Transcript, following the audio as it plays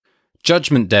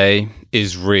Judgment Day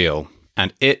is real,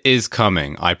 and it is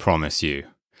coming, I promise you.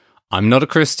 I'm not a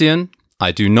Christian.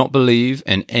 I do not believe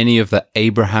in any of the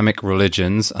Abrahamic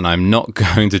religions, and I'm not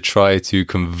going to try to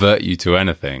convert you to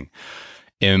anything.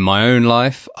 In my own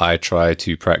life, I try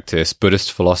to practice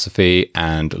Buddhist philosophy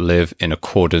and live in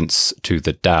accordance to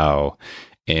the Tao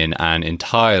in an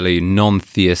entirely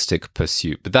non-theistic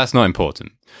pursuit. But that's not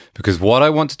important, because what I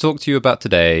want to talk to you about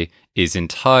today is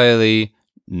entirely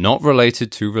not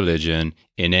related to religion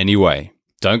in any way.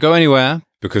 Don't go anywhere,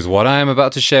 because what I am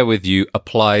about to share with you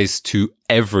applies to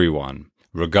everyone,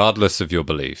 regardless of your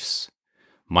beliefs.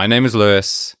 My name is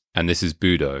Lewis, and this is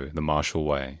Budo, the Martial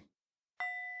Way.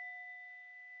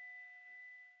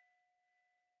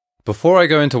 Before I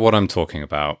go into what I'm talking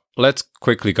about, let's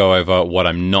quickly go over what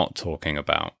I'm not talking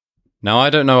about. Now, I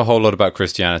don't know a whole lot about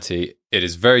Christianity. It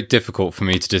is very difficult for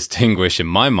me to distinguish in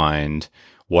my mind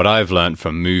what I've learned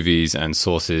from movies and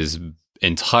sources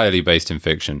entirely based in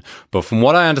fiction. But from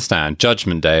what I understand,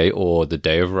 Judgment Day, or the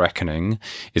Day of Reckoning,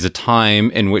 is a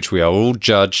time in which we are all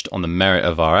judged on the merit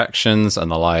of our actions and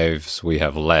the lives we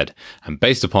have led. And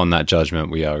based upon that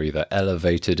judgment, we are either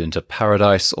elevated into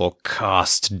paradise or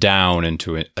cast down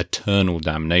into eternal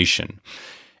damnation.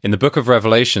 In the book of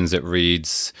Revelations, it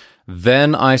reads,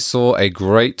 "Then I saw a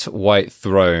great white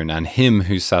throne and him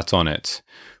who sat on it,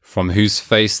 from whose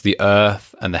face the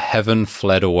earth and the heaven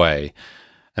fled away,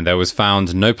 and there was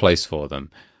found no place for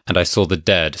them. And I saw the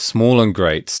dead, small and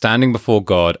great, standing before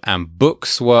God, and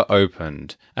books were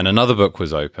opened, and another book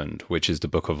was opened, which is the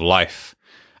book of life.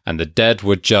 And the dead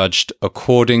were judged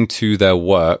according to their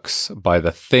works by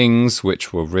the things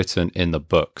which were written in the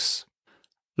books."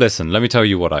 Listen, let me tell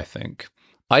you what I think.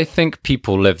 I think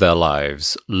people live their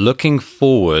lives looking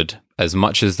forward as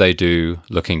much as they do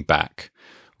looking back.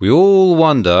 We all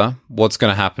wonder what's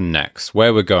going to happen next,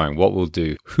 where we're going, what we'll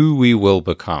do, who we will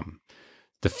become.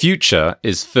 The future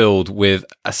is filled with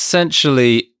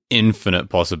essentially infinite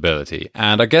possibility.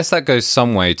 And I guess that goes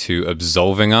some way to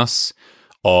absolving us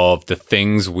of the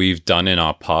things we've done in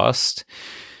our past.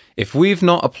 If we've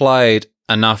not applied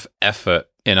enough effort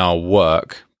in our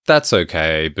work, that's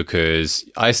okay, because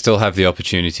I still have the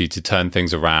opportunity to turn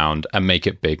things around and make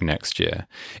it big next year.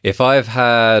 If I've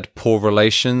had poor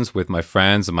relations with my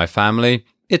friends and my family,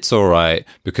 it's all right,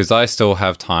 because I still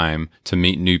have time to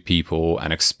meet new people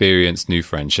and experience new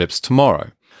friendships tomorrow.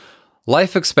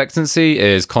 Life expectancy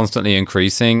is constantly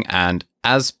increasing, and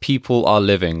as people are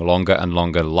living longer and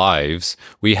longer lives,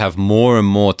 we have more and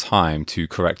more time to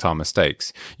correct our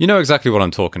mistakes. You know exactly what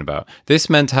I'm talking about. This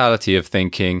mentality of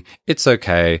thinking, it's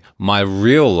okay, my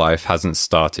real life hasn't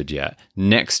started yet.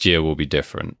 Next year will be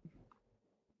different.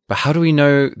 But how do we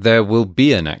know there will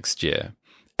be a next year?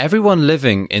 Everyone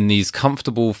living in these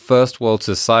comfortable first world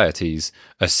societies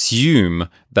assume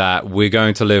that we're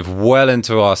going to live well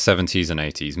into our 70s and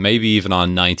 80s, maybe even our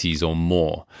 90s or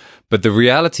more. But the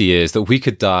reality is that we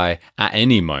could die at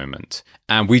any moment.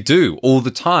 And we do all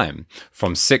the time,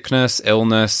 from sickness,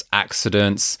 illness,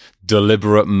 accidents,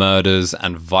 deliberate murders,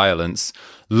 and violence.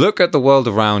 Look at the world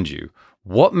around you.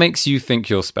 What makes you think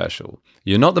you're special?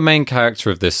 You're not the main character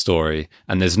of this story,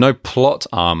 and there's no plot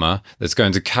armor that's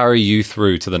going to carry you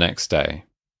through to the next day.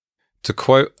 To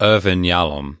quote Irvin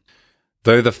Yalom,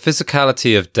 "Though the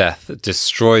physicality of death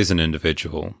destroys an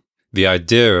individual, the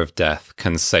idea of death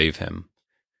can save him."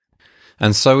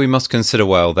 And so we must consider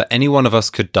well that any one of us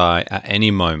could die at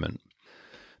any moment.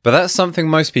 But that's something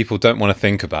most people don't want to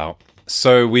think about.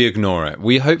 So we ignore it.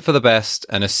 We hope for the best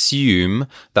and assume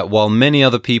that while many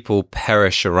other people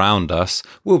perish around us,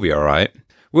 we'll be all right.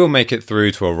 We'll make it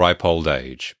through to a ripe old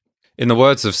age. In the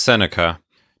words of Seneca,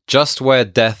 "Just where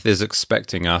death is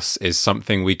expecting us is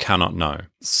something we cannot know.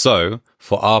 So,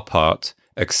 for our part,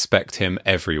 expect him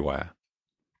everywhere."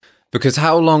 Because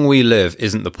how long we live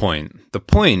isn't the point. The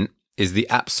point is the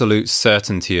absolute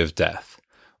certainty of death.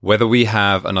 Whether we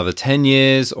have another 10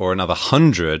 years or another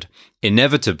 100,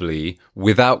 inevitably,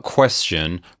 without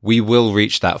question, we will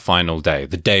reach that final day,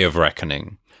 the Day of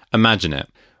Reckoning. Imagine it.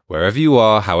 Wherever you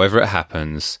are, however it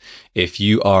happens, if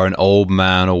you are an old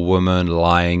man or woman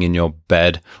lying in your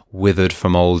bed, withered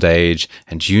from old age,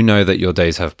 and you know that your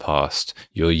days have passed,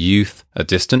 your youth a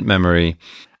distant memory,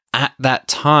 at that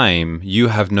time, you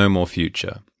have no more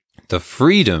future. The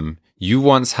freedom you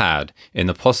once had in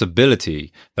the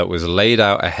possibility that was laid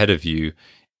out ahead of you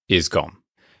is gone.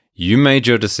 You made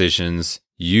your decisions,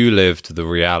 you lived the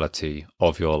reality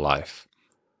of your life.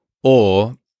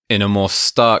 Or, in a more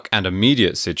stark and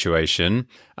immediate situation,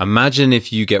 imagine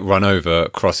if you get run over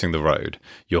crossing the road.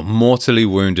 You're mortally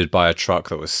wounded by a truck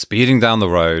that was speeding down the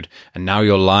road, and now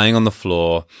you're lying on the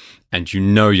floor, and you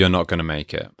know you're not going to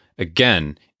make it.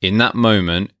 Again, In that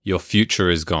moment, your future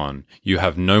is gone. You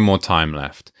have no more time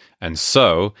left. And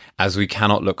so, as we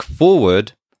cannot look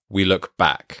forward, we look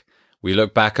back. We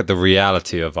look back at the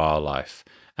reality of our life,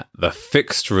 at the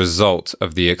fixed result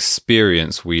of the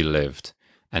experience we lived.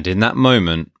 And in that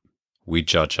moment, we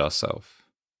judge ourselves.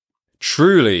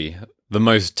 Truly, the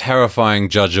most terrifying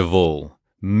judge of all,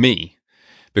 me.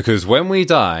 Because when we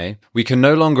die, we can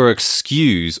no longer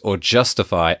excuse or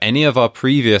justify any of our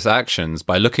previous actions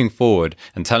by looking forward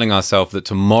and telling ourselves that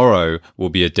tomorrow will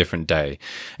be a different day.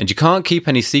 And you can't keep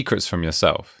any secrets from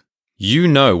yourself. You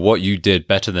know what you did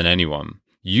better than anyone.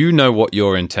 You know what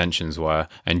your intentions were,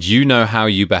 and you know how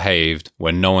you behaved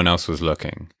when no one else was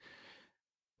looking.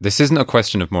 This isn't a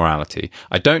question of morality.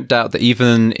 I don't doubt that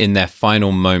even in their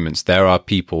final moments, there are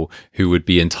people who would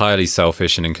be entirely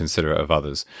selfish and inconsiderate of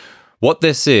others. What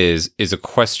this is a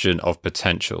question of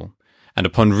potential. And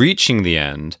upon reaching the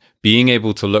end, being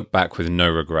able to look back with no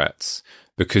regrets,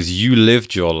 because you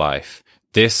lived your life,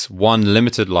 this one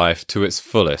limited life to its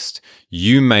fullest,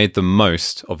 you made the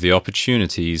most of the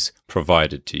opportunities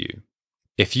provided to you.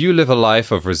 If you live a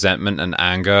life of resentment and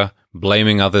anger,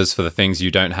 blaming others for the things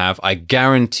you don't have, I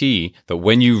guarantee that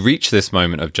when you reach this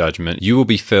moment of judgment, you will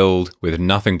be filled with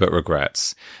nothing but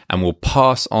regrets and will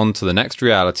pass on to the next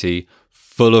reality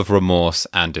full of remorse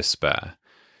and despair.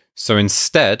 So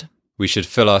instead, we should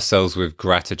fill ourselves with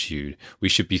gratitude. We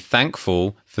should be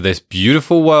thankful for this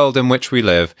beautiful world in which we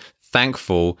live,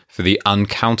 thankful for the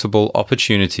uncountable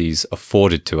opportunities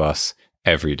afforded to us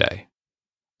every day.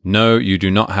 No, you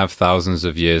do not have thousands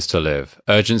of years to live.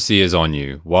 Urgency is on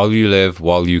you. While you live,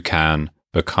 while you can,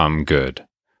 become good.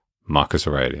 Marcus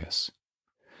Aurelius.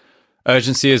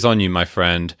 Urgency is on you, my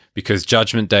friend, because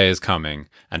Judgment Day is coming,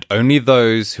 and only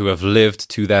those who have lived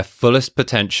to their fullest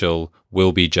potential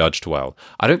will be judged well.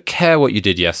 I don't care what you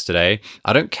did yesterday.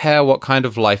 I don't care what kind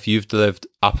of life you've lived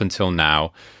up until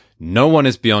now. No one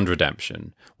is beyond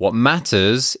redemption. What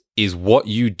matters is what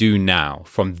you do now,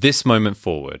 from this moment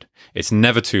forward. It's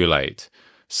never too late.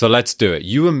 So let's do it.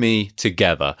 You and me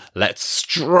together. Let's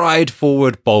stride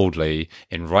forward boldly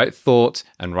in right thought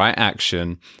and right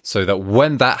action so that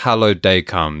when that hallowed day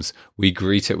comes, we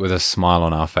greet it with a smile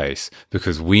on our face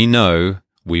because we know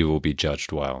we will be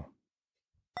judged well.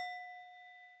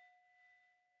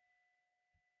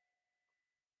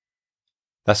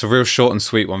 That's a real short and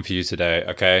sweet one for you today,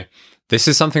 okay? This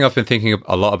is something I've been thinking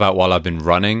a lot about while I've been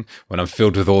running, when I'm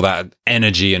filled with all that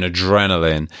energy and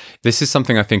adrenaline. This is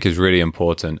something I think is really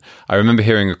important. I remember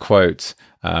hearing a quote,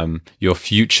 your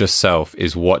future self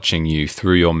is watching you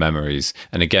through your memories.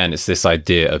 And again, it's this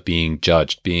idea of being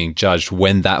judged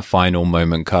when that final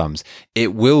moment comes.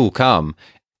 It will come,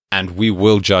 and we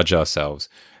will judge ourselves.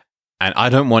 And I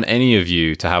don't want any of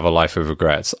you to have a life of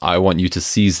regrets. I want you to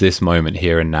seize this moment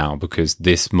here and now because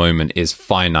this moment is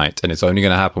finite and it's only going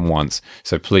to happen once.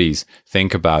 So please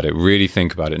think about it, really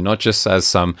think about it, not just as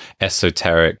some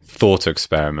esoteric thought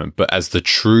experiment, but as the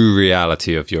true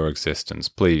reality of your existence.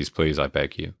 Please, please, I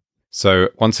beg you. So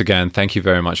once again, thank you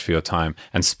very much for your time.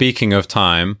 And speaking of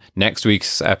time, next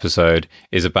week's episode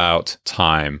is about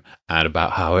time and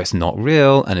about how it's not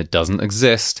real and it doesn't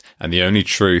exist. And the only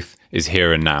truth is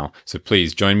here and now. So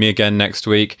please join me again next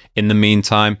week. In the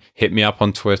meantime, hit me up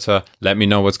on Twitter. Let me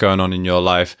know what's going on in your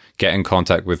life. Get in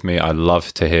contact with me. I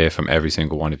love to hear from every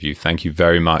single one of you. Thank you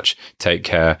very much. Take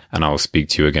care, and I will speak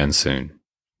to you again soon.